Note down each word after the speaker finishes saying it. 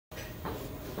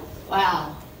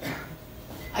Wow.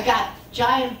 I got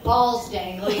giant balls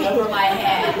dangling over my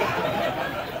head.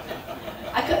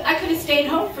 I could have stayed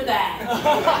home for that.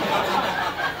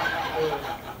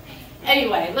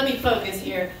 Anyway, let me focus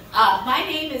here. My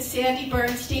name is Sandy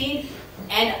Bernstein,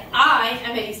 and I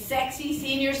am a sexy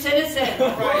senior citizen.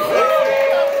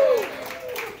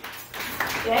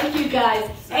 Thank you, guys.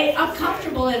 Hey, I'm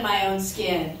comfortable in my own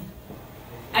skin.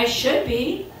 I should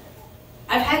be.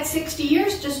 I've had 60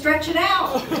 years to stretch it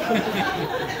out.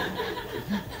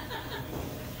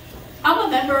 I'm a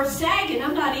member of SAG, and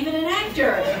I'm not even an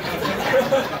actor.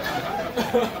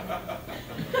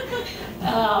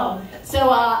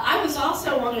 I was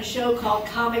also on a show called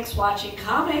Comics Watching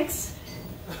Comics.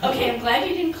 Okay, I'm glad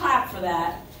you didn't clap for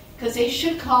that, because they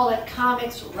should call it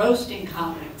Comics Roasting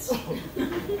Comics.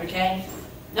 Okay?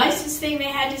 Nicest thing they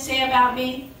had to say about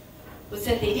me was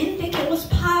that they didn't think it was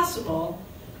possible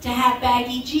to have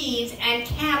baggy jeans and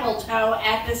camel toe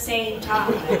at the same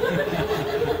time.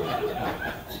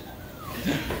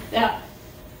 Now,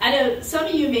 I know some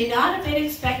of you may not have been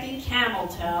expecting camel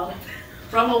toe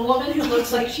from a woman who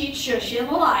looks like she'd shush in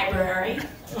the library.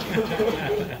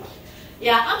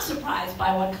 Yeah, I'm surprised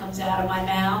by what comes out of my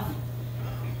mouth.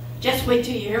 Just wait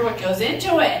till you hear what goes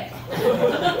into it.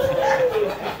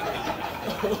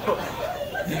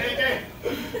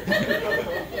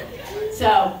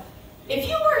 So, if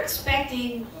you were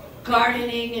expecting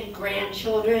gardening and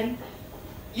grandchildren,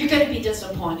 you're going to be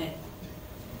disappointed.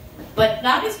 But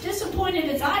not as disappointed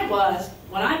as I was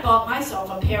when I bought myself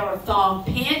a pair of thong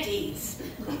panties.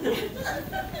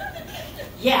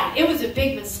 Yeah, it was a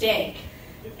big mistake.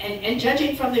 And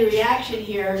judging from the reaction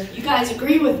here, you guys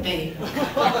agree with me.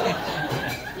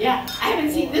 Yeah, I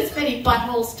haven't seen this many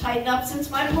buttholes tighten up since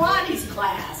my Pilates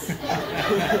class.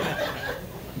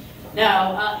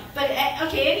 No, but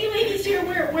okay, any ladies here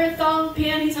wear thong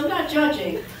panties? I'm not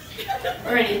judging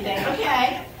or anything,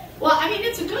 okay? Well, I mean,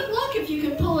 it's a good look if you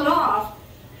can pull it off,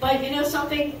 but you know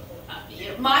something?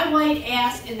 My white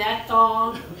ass in that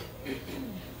thong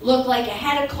looked like a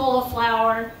head of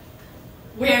cauliflower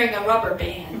wearing a rubber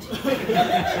band.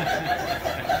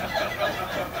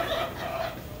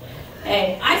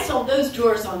 Hey, I sold those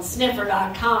drawers on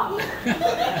sniffer.com.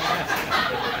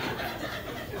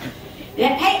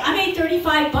 Yeah, hey, I made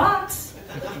 35 bucks.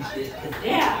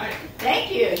 Yeah, thank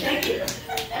you.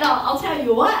 And I'll tell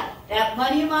you what, that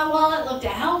money in my wallet looked a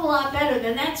hell of a lot better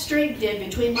than that string did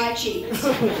between my cheeks.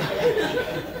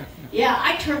 Yeah,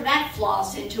 I turned that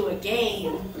floss into a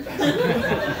game.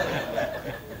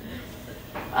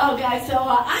 Oh, guys, so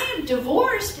I am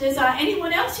divorced. Is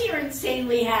anyone else here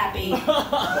insanely happy? Okay.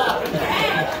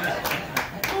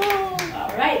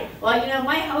 All right. Well, you know,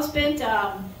 my husband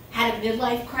had a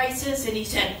midlife crisis, and he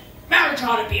said, marriage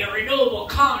ought to be a renewable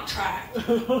contract.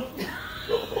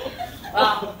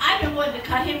 Well, I've been wanting to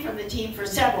cut him from the team for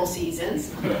several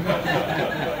seasons.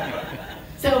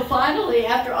 So finally,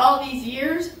 after all these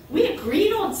years, we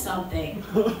agreed on something.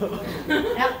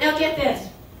 Now get this.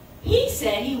 He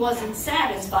said he wasn't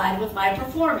satisfied with my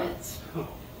performance.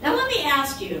 Now let me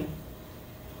ask you,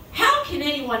 how can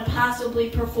anyone possibly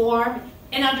perform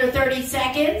in under 30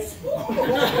 seconds?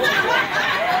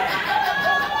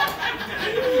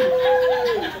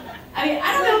 I mean,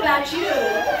 I don't know about you,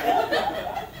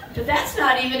 but that's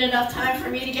not even enough time for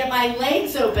me to get my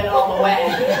legs open all the way.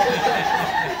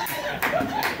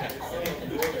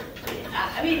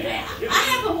 I mean, I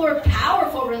have a more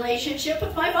powerful relationship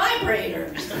with my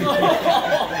vibrators.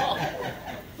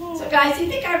 So guys, you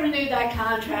think I renewed that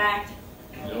contract?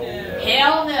 No.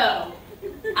 Hell no.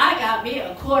 I got me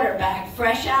a quarterback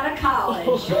fresh out of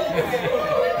college.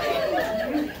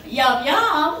 Yum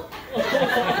yum.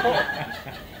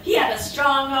 He had a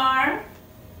strong arm,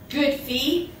 good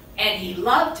feet, and he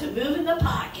loved to move in the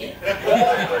pocket.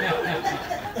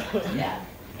 Yeah.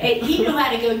 Hey, he knew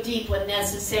how to go deep when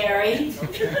necessary.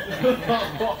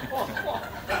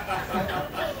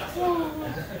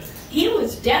 He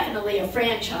was definitely a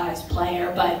franchise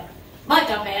player, but my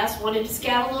dumb ass wanted to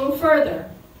scout a little further.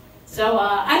 So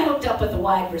I hooked up with a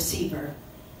wide receiver.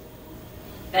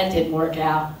 That didn't work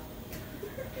out.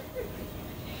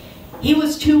 He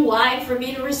was too wide for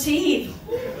me to receive.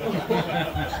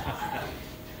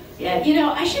 Yeah, you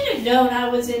know, I should have known I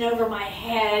was in over my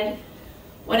head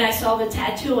when I saw the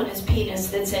tattoo on his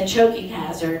penis that said choking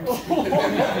hazard.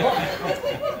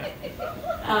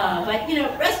 But, you know,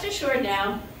 rest assured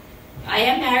now, I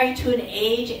am married to an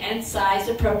age and size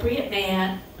appropriate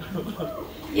man.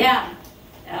 Yeah,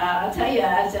 I'll tell you,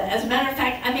 as a matter of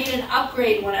fact, I made an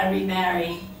upgrade when I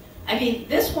remarried. I mean,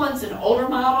 this one's an older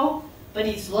model, but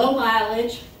he's low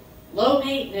mileage, low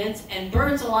maintenance, and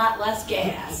burns a lot less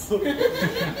gas.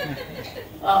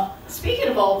 Speaking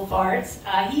of old farts,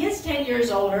 he is 10 years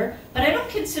older, but I don't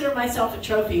consider myself a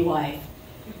trophy wife.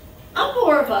 I'm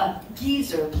more of a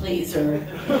geezer pleaser.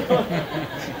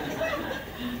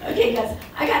 Okay, guys,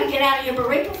 I gotta get out of here, but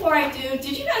right before I do,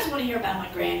 did you guys want to hear about my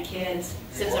grandkids,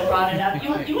 since I brought it up? You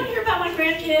want to hear about my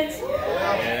grandkids?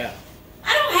 Yeah.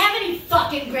 I don't have any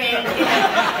fucking grandkids.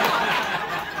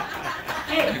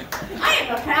 Hey, I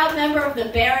am a proud member of the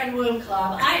Barren Womb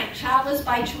Club. I am childless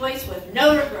by choice with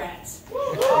no regrets.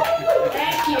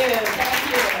 Thank you, thank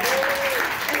you.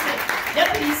 Listen,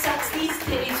 nobody sucks these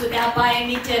titties without buying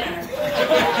me dinner.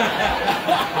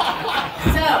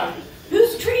 So,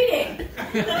 who's treating?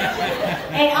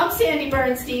 Hey, I'm Sandy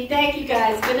Bernstein. Thank you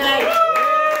guys. Good night.